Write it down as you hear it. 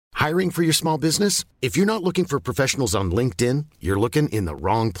Hiring for your small business? If you're not looking for professionals on LinkedIn, you're looking in the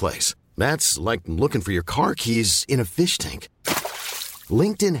wrong place. That's like looking for your car keys in a fish tank.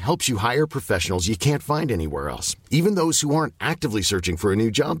 LinkedIn helps you hire professionals you can't find anywhere else, even those who aren't actively searching for a new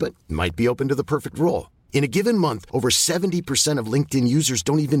job but might be open to the perfect role. In a given month, over 70% of LinkedIn users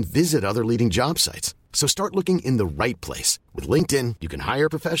don't even visit other leading job sites. So start looking in the right place. With LinkedIn, you can hire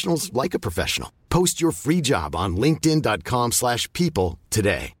professionals like a professional. Post your free job on linkedin.com/people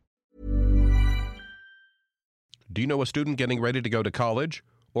today. Do you know a student getting ready to go to college?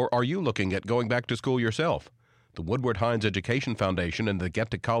 Or are you looking at going back to school yourself? The Woodward Hines Education Foundation and the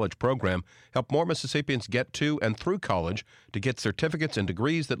Get to College program help more Mississippians get to and through college to get certificates and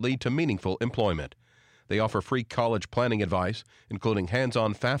degrees that lead to meaningful employment. They offer free college planning advice, including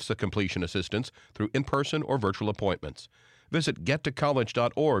hands-on FAFSA completion assistance through in-person or virtual appointments. Visit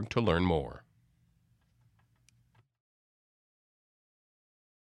gettocollege.org to learn more.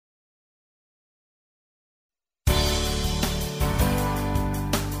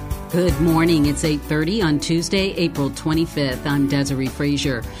 Good morning. It's 8:30 on Tuesday, April 25th. I'm Desiree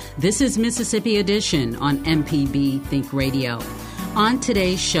Frazier. This is Mississippi Edition on MPB Think Radio. On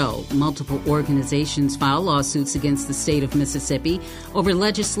today's show, multiple organizations file lawsuits against the state of Mississippi over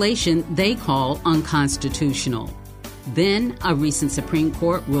legislation they call unconstitutional. Then, a recent Supreme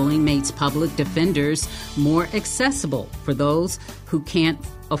Court ruling makes public defenders more accessible for those who can't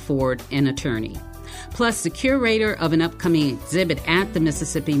afford an attorney. Plus, the curator of an upcoming exhibit at the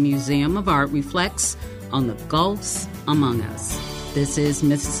Mississippi Museum of Art reflects on the gulfs among us. This is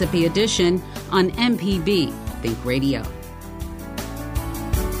Mississippi Edition on MPB Think Radio.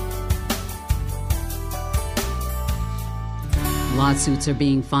 Lawsuits are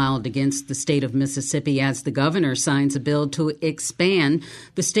being filed against the state of Mississippi as the governor signs a bill to expand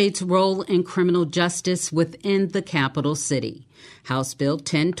the state's role in criminal justice within the capital city. House Bill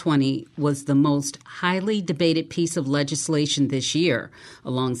 1020 was the most highly debated piece of legislation this year,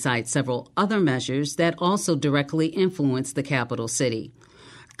 alongside several other measures that also directly influence the capital city.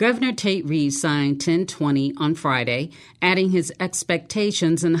 Governor Tate Reeves signed 1020 on Friday, adding his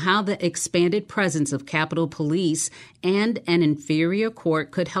expectations on how the expanded presence of Capitol Police and an inferior court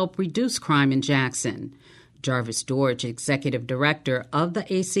could help reduce crime in Jackson. Jarvis George, executive director of the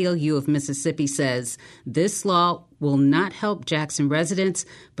ACLU of Mississippi, says this law will not help Jackson residents,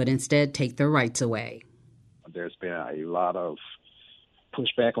 but instead take their rights away. There's been a lot of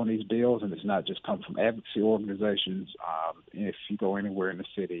pushback on these bills, and it's not just come from advocacy organizations. If you go anywhere in the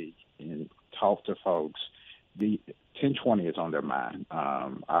city and talk to folks, the 1020 is on their mind.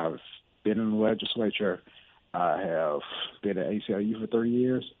 I've been in the legislature. I have been at ACLU for 30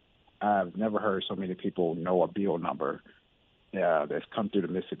 years. I've never heard so many people know a bill number that's come through the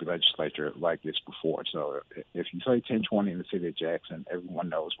Mississippi legislature like this before. So if you say 1020 in the city of Jackson, everyone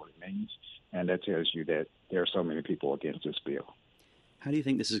knows what it means, and that tells you that there are so many people against this bill. How do you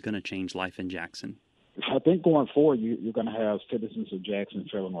think this is going to change life in Jackson? I think going forward, you're going to have citizens of Jackson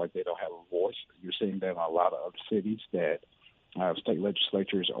feeling like they don't have a voice. You're seeing that in a lot of other cities that state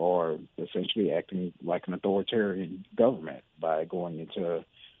legislatures are essentially acting like an authoritarian government by going into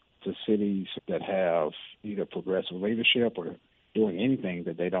cities that have either progressive leadership or doing anything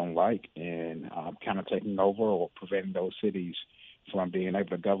that they don't like and kind of taking over or preventing those cities from being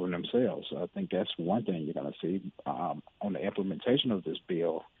able to govern themselves. So I think that's one thing you're going to see on the implementation of this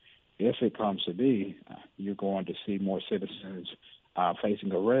bill. If it comes to be, you're going to see more citizens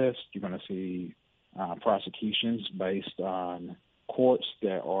facing arrest. You're going to see prosecutions based on courts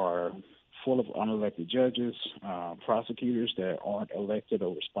that are full of unelected judges, prosecutors that aren't elected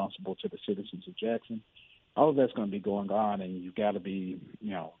or responsible to the citizens of Jackson. All of that's going to be going on, and you've got to be,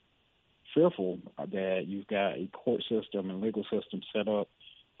 fearful that you've got a court system and legal system set up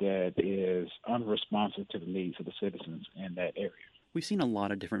that is unresponsive to the needs of the citizens in that area. We've seen a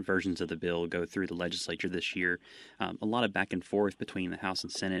lot of different versions of the bill go through the legislature this year, a lot of back and forth between the House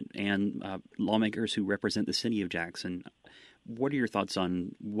and Senate and lawmakers who represent the city of Jackson. What are your thoughts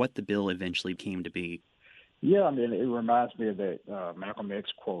on what the bill eventually came to be? Yeah, I mean, it reminds me of that Malcolm X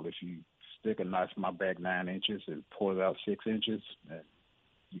quote, if you stick a knife in my back 9 inches and pull it out 6 inches,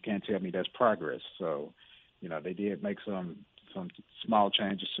 you can't tell me that's progress. So, they did make some small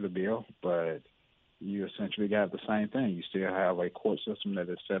changes to the bill, but you essentially got the same thing. You still have a court system that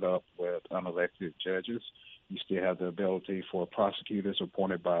is set up with unelected judges. You still have the ability for prosecutors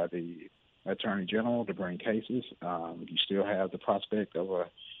appointed by the Attorney General to bring cases. You still have the prospect of an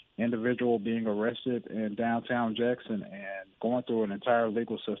individual being arrested in downtown Jackson and going through an entire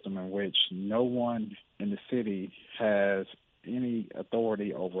legal system in which no one in the city has any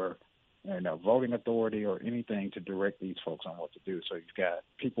authority over voting authority or anything to direct these folks on what to do. So you've got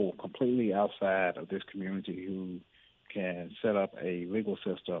people completely outside of this community who can set up a legal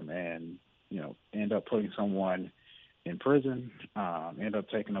system and, end up putting someone in prison, end up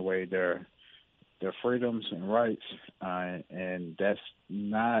taking away their freedoms and rights, and that's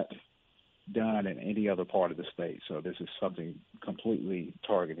not done in any other part of the state. So this is something completely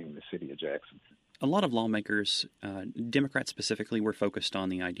targeting the city of Jackson. A lot of lawmakers, Democrats specifically, were focused on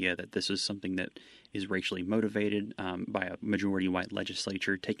the idea that this is something that is racially motivated by a majority white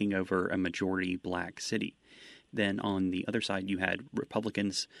legislature taking over a majority black city. Then on the other side, you had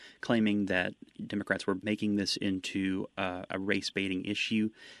Republicans claiming that Democrats were making this into a race-baiting issue.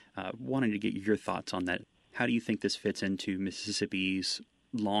 Wanted to get your thoughts on that. How do you think this fits into Mississippi's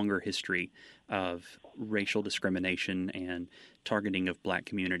longer history of racial discrimination and targeting of black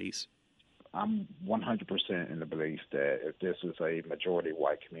communities? I'm 100% in the belief that if this is a majority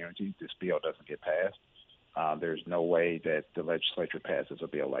white community, this bill doesn't get passed. There's no way that the legislature passes a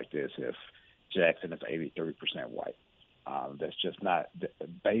bill like this if Jackson is 83% white. That's just not,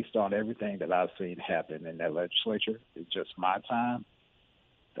 based on everything that I've seen happen in that legislature, it's just my time,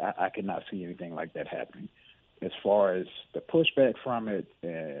 I cannot see anything like that happening. As far as the pushback from it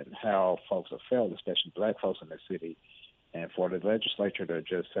and how folks have felt, especially black folks in the city, and for the legislature to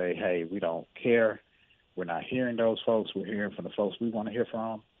just say, hey, we don't care, we're not hearing those folks, we're hearing from the folks we want to hear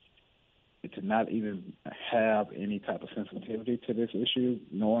from, and to not even have any type of sensitivity to this issue,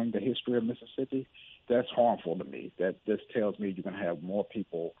 knowing the history of Mississippi, that's harmful to me. That this tells me you're going to have more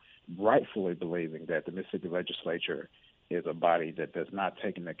people rightfully believing that the Mississippi legislature is a body that does not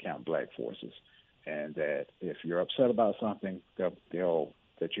take into account black forces, and that if you're upset about something,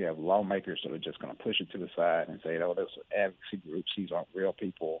 that you have lawmakers that are just going to push it to the side and say, oh, those are advocacy groups, these aren't real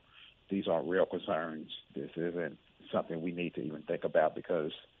people, these aren't real concerns, this isn't something we need to even think about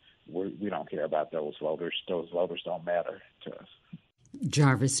because we don't care about those voters. Those voters don't matter to us.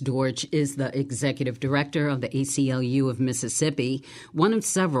 Jarvis Dortch is the executive director of the ACLU of Mississippi, one of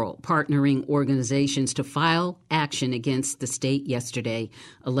several partnering organizations to file action against the state yesterday,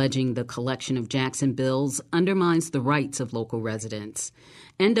 alleging the collection of Jackson bills undermines the rights of local residents.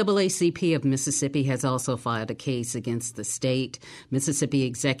 NAACP of Mississippi has also filed a case against the state. Mississippi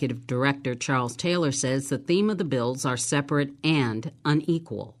Executive Director Charles Taylor says the theme of the bills are separate and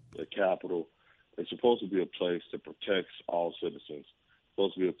unequal. The Capitol is supposed to be a place that protects all citizens.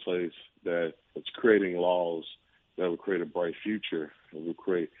 Supposed to be a place that it's creating laws that will create a bright future and will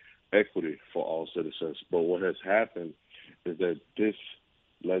create equity for all citizens. But what has happened is that this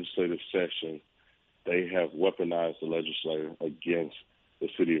legislative session, they have weaponized the legislature against the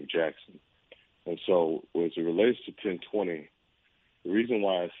city of Jackson. And so as it relates to 1020, the reason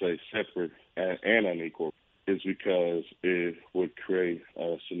why I say separate and unequal is because it would create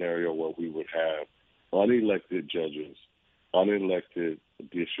a scenario where we would have unelected judges, unelected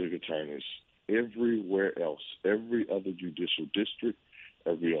district attorneys, everywhere else, every other judicial district,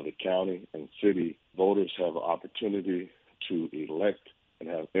 every other county and city, voters have an opportunity to elect and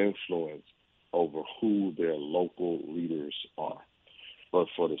have influence over who their local leaders are. But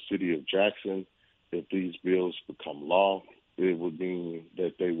for the city of Jackson, if these bills become law, it would mean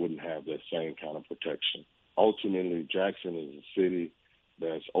that they wouldn't have that same kind of protection. Ultimately, Jackson is a city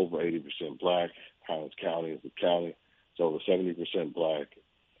that's over 80% black. Highlands County is a county. It's over 70% black.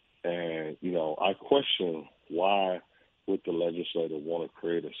 And, I question why would the legislature want to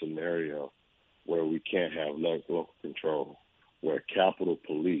create a scenario where we can't have local control, where Capitol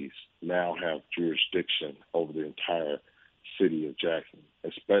Police now have jurisdiction over the entire city of Jackson,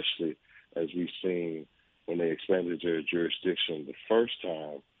 especially as we've seen when they expanded their jurisdiction the first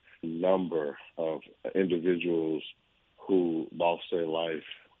time, the number of individuals who lost their life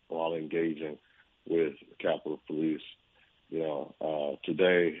while engaging with Capitol Police.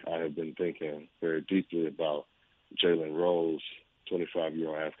 Today I have been thinking very deeply about Jalen Rose,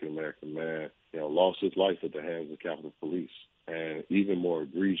 25-year-old African-American man, lost his life at the hands of Capitol Police. And even more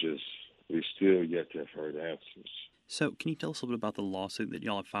egregious, we still yet to have heard answers. So can you tell us a little bit about the lawsuit that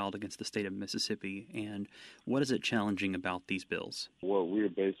y'all have filed against the state of Mississippi, and what is it challenging about these bills? What we're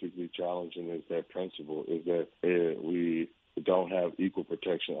basically challenging is that principle, is that we don't have equal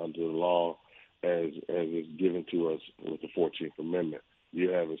protection under the law as is given to us with the 14th Amendment. You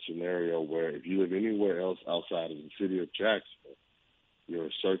have a scenario where if you live anywhere else outside of the city of Jackson, your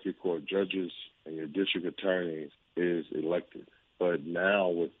circuit court judges and your district attorneys is elected. But now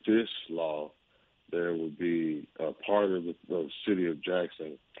with this law, there would be a part of the city of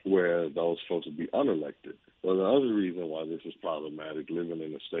Jackson where those folks would be unelected. Well, the other reason why this is problematic, living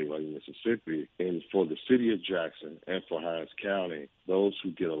in a state like Mississippi, and for the city of Jackson and for Hinds County, those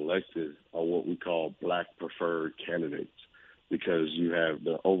who get elected are what we call black preferred candidates, because you have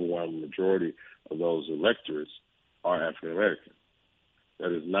the overwhelming majority of those electors are African American.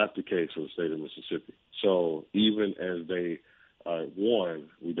 That is not the case for the state of Mississippi. So even as they one,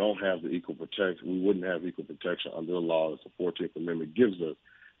 we don't have the equal protection. We wouldn't have equal protection under the law that the 14th Amendment gives us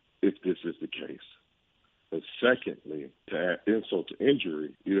if this is the case. But secondly, to add insult to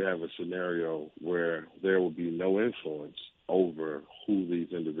injury, you have a scenario where there will be no influence over who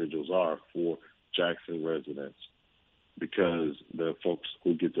these individuals are for Jackson residents, because the folks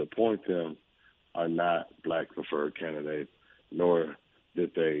who get to appoint them are not black preferred candidates, nor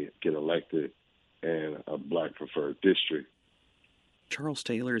did they get elected in a black preferred district. Charles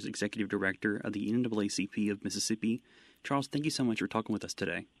Taylor is Executive Director of the NAACP of Mississippi. Charles, thank you so much for talking with us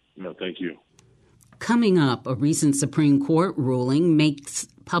today. No, thank you. Coming up, a recent Supreme Court ruling makes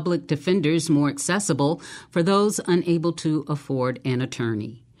public defenders more accessible for those unable to afford an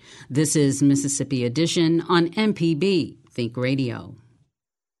attorney. This is Mississippi Edition on MPB Think Radio.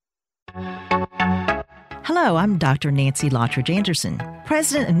 Hello, I'm Dr. Nancy Lottridge Anderson,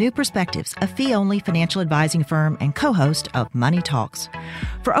 president of New Perspectives, a fee-only financial advising firm and co-host of Money Talks.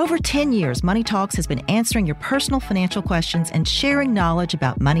 For over 10 years, Money Talks has been answering your personal financial questions and sharing knowledge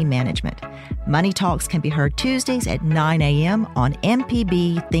about money management. Money Talks can be heard Tuesdays at 9 a.m. on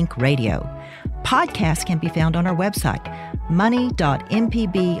MPB Think Radio. Podcasts can be found on our website,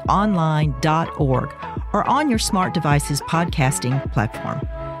 money.mpbonline.org, or on your smart device's podcasting platform.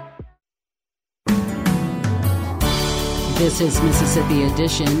 This is Mississippi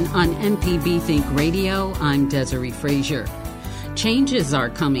Edition on MPB Think Radio. I'm Desiree Frazier. Changes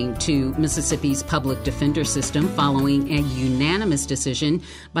are coming to Mississippi's public defender system following a unanimous decision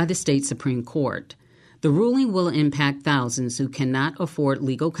by the state Supreme Court. The ruling will impact thousands who cannot afford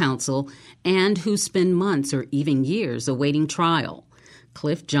legal counsel and who spend months or even years awaiting trial.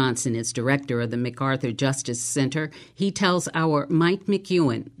 Cliff Johnson is director of the MacArthur Justice Center. He tells our Mike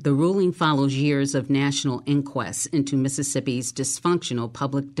McEwen the ruling follows years of national inquests into Mississippi's dysfunctional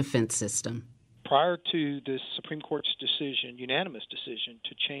public defense system. Prior to this Supreme Court's decision, unanimous decision,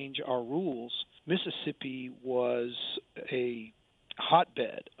 to change our rules, Mississippi was a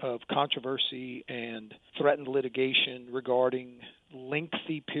hotbed of controversy and threatened litigation regarding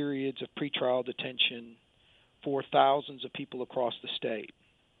lengthy periods of pretrial detention for thousands of people across the state.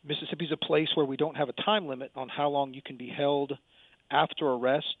 Mississippi is a place where we don't have a time limit on how long you can be held after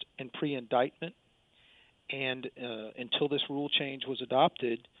arrest and pre-indictment. And until this rule change was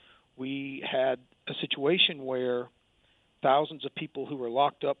adopted, we had a situation where thousands of people who were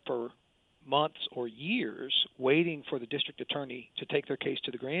locked up for months or years waiting for the district attorney to take their case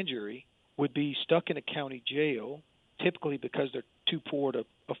to the grand jury would be stuck in a county jail, typically because they're too poor to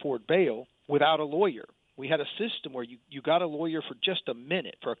afford bail, without a lawyer. We had a system where you got a lawyer for just a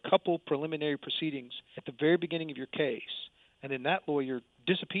minute, for a couple preliminary proceedings at the very beginning of your case, and then that lawyer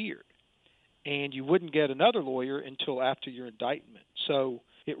disappeared. And you wouldn't get another lawyer until after your indictment. So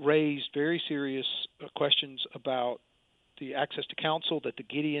it raised very serious questions about the access to counsel that the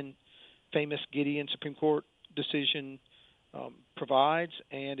famous Gideon Supreme Court decision provides,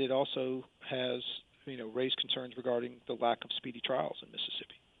 and it also has raised concerns regarding the lack of speedy trials in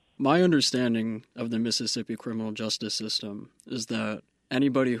Mississippi. My understanding of the Mississippi criminal justice system is that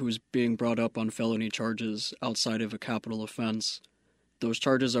anybody who's being brought up on felony charges outside of a capital offense, those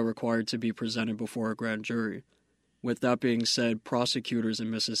charges are required to be presented before a grand jury. With that being said, prosecutors in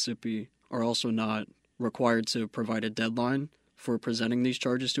Mississippi are also not required to provide a deadline for presenting these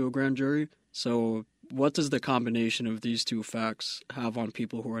charges to a grand jury. So what does the combination of these two facts have on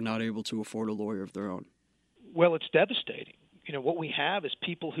people who are not able to afford a lawyer of their own? Well, it's devastating. What we have is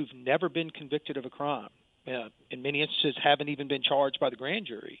people who've never been convicted of a crime, in many instances haven't even been charged by the grand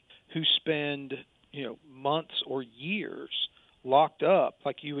jury, who spend months or years locked up,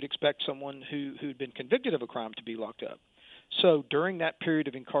 like you would expect someone who'd been convicted of a crime to be locked up. So during that period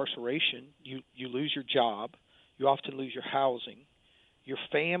of incarceration, you lose your job, you often lose your housing, your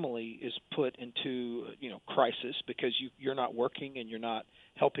family is put into crisis because you're not working and you're not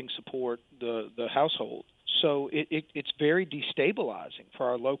helping support the household. So it's very destabilizing for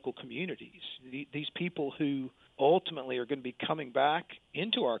our local communities. These people who ultimately are going to be coming back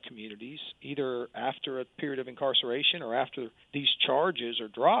into our communities either after a period of incarceration or after these charges are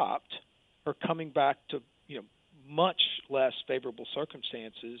dropped are coming back to much less favorable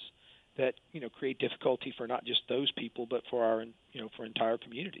circumstances that create difficulty for not just those people but for our for entire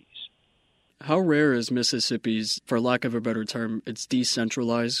communities. How rare is Mississippi's, for lack of a better term, its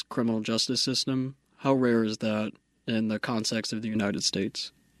decentralized criminal justice system? How rare is that in the context of the United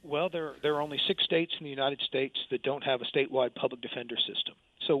States? Well, there are only 6 states in the United States that don't have a statewide public defender system.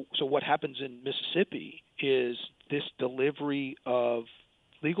 So what happens in Mississippi is this delivery of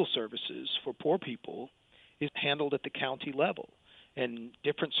legal services for poor people is handled at the county level. And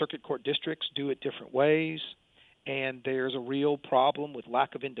different circuit court districts do it different ways. And there's a real problem with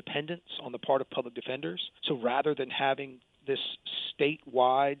lack of independence on the part of public defenders. So rather than having this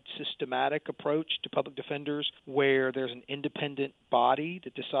statewide systematic approach to public defenders where there's an independent body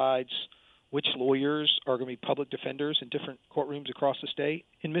that decides which lawyers are going to be public defenders in different courtrooms across the state,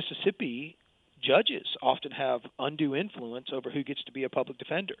 in Mississippi, judges often have undue influence over who gets to be a public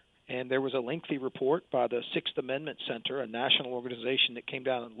defender. And there was a lengthy report by the Sixth Amendment Center, a national organization that came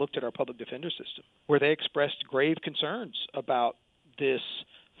down and looked at our public defender system, where they expressed grave concerns about this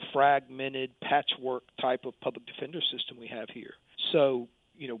fragmented patchwork type of public defender system we have here. So,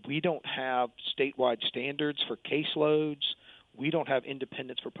 we don't have statewide standards for caseloads. We don't have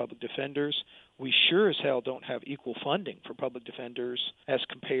independence for public defenders. We sure as hell don't have equal funding for public defenders as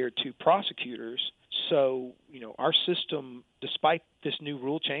compared to prosecutors. So, our system, despite this new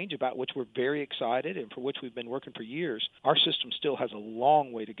rule change about which we're very excited and for which we've been working for years, our system still has a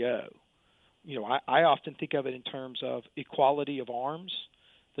long way to go. I often think of it in terms of equality of arms,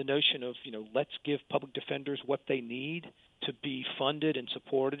 the notion of, let's give public defenders what they need to be funded and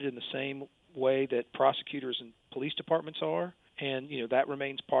supported in the same way that prosecutors and police departments are. And, that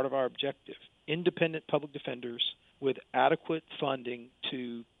remains part of our objective. Independent public defenders with adequate funding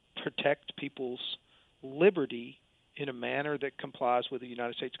to protect people's liberty in a manner that complies with the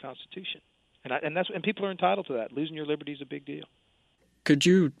United States Constitution. And people are entitled to that. Losing your liberty is a big deal. Could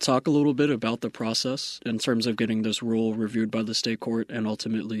you talk a little bit about the process in terms of getting this rule reviewed by the state court and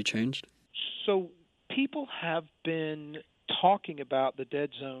ultimately changed? So people have been talking about the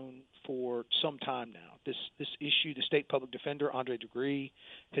dead zone for some time now. This issue, the state public defender, Andre Degree,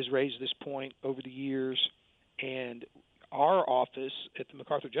 has raised this point over the years, and our office at the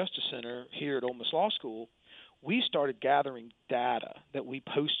MacArthur Justice Center here at Ole Miss Law School, we started gathering data that we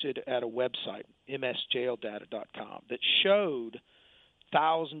posted at a website, msjaildata.com, that showed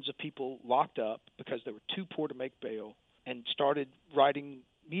thousands of people locked up because they were too poor to make bail, and started writing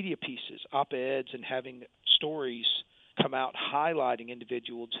media pieces, op-eds, and having stories come out highlighting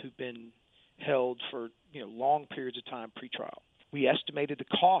individuals who've been held for long periods of time pretrial. We estimated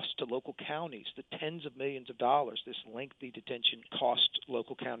the cost to local counties, the tens of millions of dollars this lengthy detention cost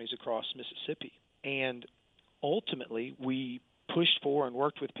local counties across Mississippi. And ultimately, we pushed for and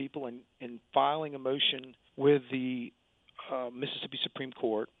worked with people in filing a motion with the Mississippi Supreme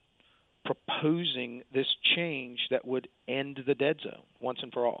Court proposing this change that would end the dead zone once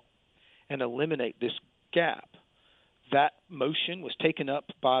and for all and eliminate this gap. That motion was taken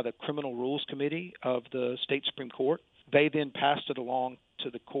up by the Criminal Rules Committee of the State Supreme Court. They then passed it along to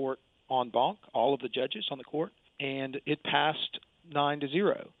the court en banc, all of the judges on the court, and it passed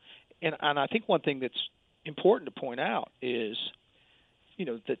 9-0. And I think one thing that's important to point out is,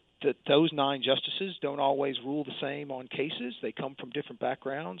 that those 9 justices don't always rule the same on cases. They come from different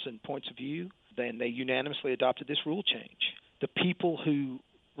backgrounds and points of view. Then they unanimously adopted this rule change. The people who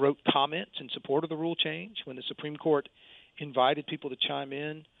wrote comments in support of the rule change when the Supreme Court invited people to chime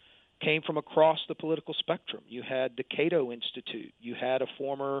in came from across the political spectrum. You had the Cato Institute. You had a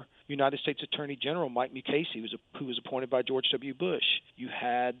former United States Attorney General, Mike Mukasey, who was appointed by George W. Bush. You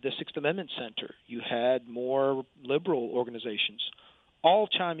had the Sixth Amendment Center. You had more liberal organizations all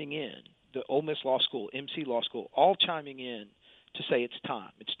chiming in, the Ole Miss Law School, MC Law School, all chiming in to say it's time.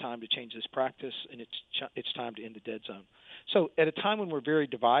 It's time to change this practice, and it's time to end the dead zone. So at a time when we're very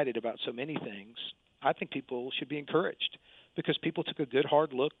divided about so many things, I think people should be encouraged because people took a good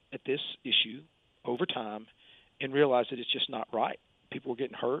hard look at this issue over time and realized that it's just not right. People were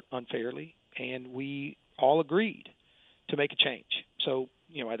getting hurt unfairly, and we all agreed to make a change. So,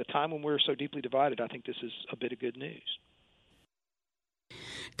 at a time when we're so deeply divided, I think this is a bit of good news.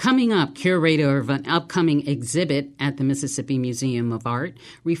 Coming up, curator of an upcoming exhibit at the Mississippi Museum of Art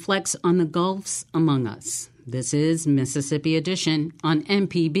reflects on the gulfs among us. This is Mississippi Edition on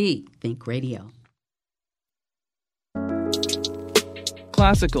MPB Think Radio.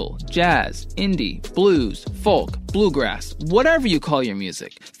 Classical, jazz, indie, blues, folk, bluegrass, whatever you call your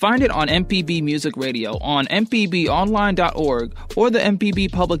music. Find it on MPB Music Radio on mpbonline.org or the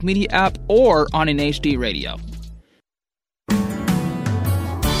MPB Public Media app or on an HD radio.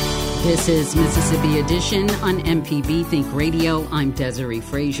 This is Mississippi Edition on MPB Think Radio. I'm Desiree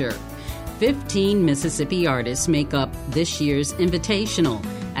Frazier. 15 Mississippi artists make up this year's Invitational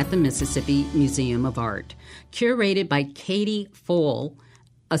at the Mississippi Museum of Art. Curated by Katie Foyle,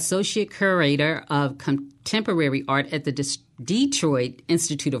 Associate Curator of Contemporary Art at the Detroit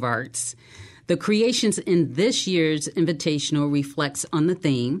Institute of Arts. The creations in this year's invitational reflects on the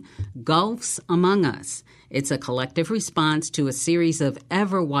theme, Gulfs Among Us. It's a collective response to a series of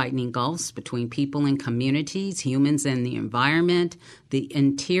ever-widening gulfs between people and communities, humans and the environment, the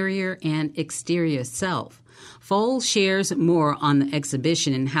interior and exterior self. Foyle shares more on the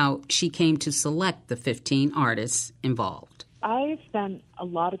exhibition and how she came to select the 15 artists involved. I spent a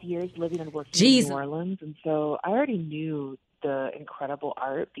lot of years living and working in New Orleans, and so I already knew the incredible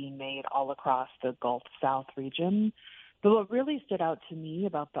art being made all across the Gulf South region. But what really stood out to me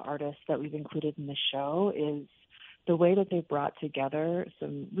about the artists that we've included in the show is the way that they brought together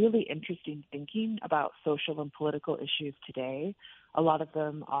some really interesting thinking about social and political issues today. A lot of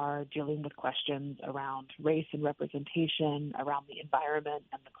them are dealing with questions around race and representation, around the environment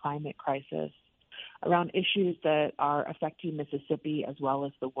and the climate crisis, around issues that are affecting Mississippi as well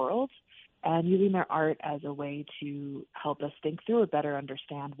as the world, and using their art as a way to help us think through or better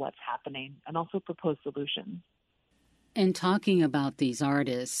understand what's happening and also propose solutions. In talking about these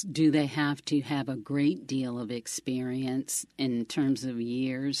artists, do they have to have a great deal of experience in terms of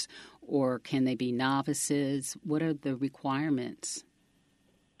years, or can they be novices? What are the requirements?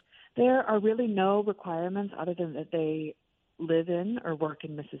 There are really no requirements other than that they live in or work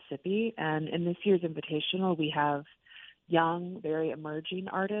in Mississippi. And in this year's invitational, we have young, very emerging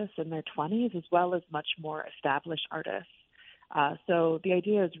artists in their 20s, as well as much more established artists. So the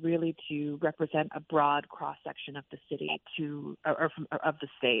idea is really to represent a broad cross-section of the city of the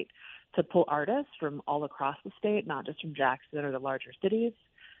state, to pull artists from all across the state, not just from Jackson or the larger cities,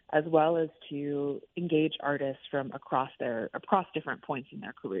 as well as to engage artists from across different points in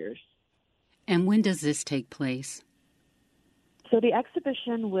their careers. And when does this take place? So the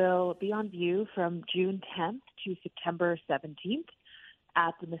exhibition will be on view from June 10th to September 17th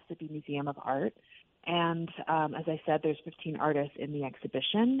at the Mississippi Museum of Art. And as I said, there's 15 artists in the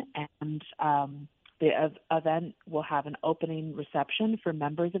exhibition, and the event will have an opening reception for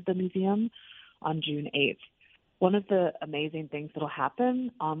members of the museum on June 8th. One of the amazing things that will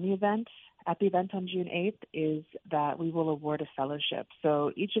happen at the event on June 8th is that we will award a fellowship.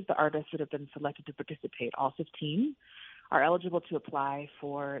 So each of the artists that have been selected to participate, all 15, are eligible to apply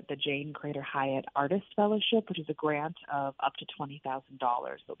for the Jane Crater Hyatt Artist Fellowship, which is a grant of up to $20,000.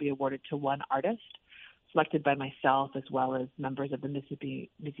 It'll be awarded to one artist, selected by myself as well as members of the Mississippi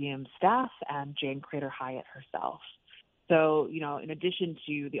Museum staff and Jane Crater Hyatt herself. So, in addition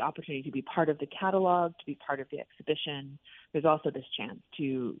to the opportunity to be part of the catalog, to be part of the exhibition, there's also this chance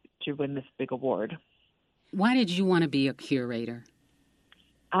to win this big award. Why did you want to be a curator?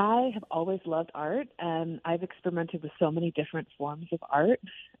 I have always loved art, and I've experimented with so many different forms of art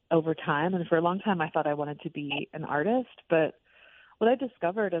over time. And for a long time, I thought I wanted to be an artist. But what I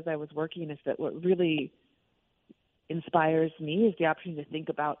discovered as I was working is that what really inspires me is the opportunity to think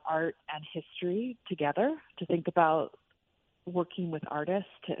about art and history together, to think about working with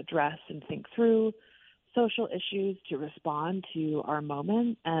artists to address and think through social issues, to respond to our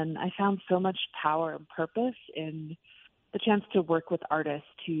moment. And I found so much power and purpose in the chance to work with artists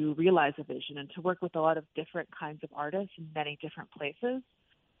to realize a vision and to work with a lot of different kinds of artists in many different places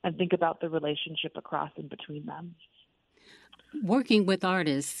and think about the relationship across and between them. Working with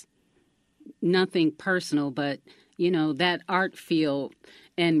artists, nothing personal, but, that art field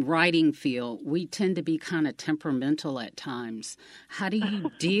and writing field, we tend to be kind of temperamental at times. How do you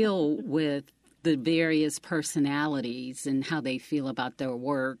deal with the various personalities and how they feel about their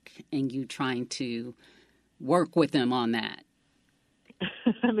work and you trying to work with them on that?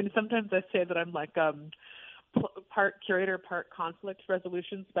 I mean, sometimes I say that I'm like part curator, part conflict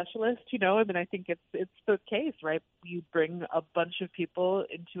resolution specialist. I think it's the case, right? You bring a bunch of people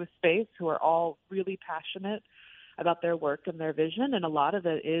into a space who are all really passionate about their work and their vision, and a lot of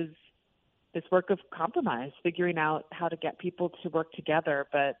it is this work of compromise, figuring out how to get people to work together.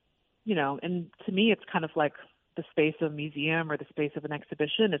 But, and to me, it's kind of like the space of a museum or the space of an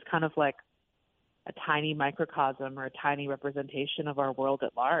exhibition is kind of like a tiny microcosm or a tiny representation of our world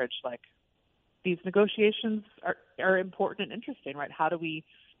at large. Like, these negotiations are important and interesting, right? How do we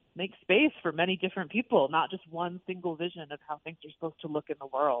make space for many different people, not just one single vision of how things are supposed to look in the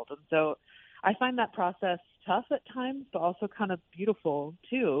world? And so I find that process tough at times, but also kind of beautiful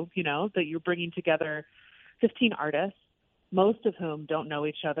too, that you're bringing together 15 artists, most of whom don't know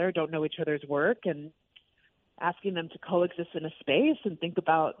each other's work, and asking them to coexist in a space and think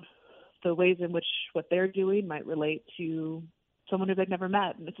about the ways in which what they're doing might relate to someone who they've never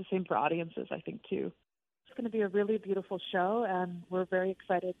met. And it's the same for audiences, I think, too. It's going to be a really beautiful show, and we're very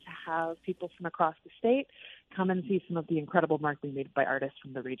excited to have people from across the state come and see some of the incredible marketing made by artists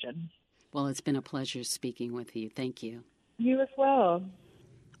from the region. Well, it's been a pleasure speaking with you. Thank you. You as well.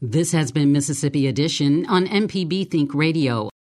 This has been Mississippi Edition on MPB Think Radio.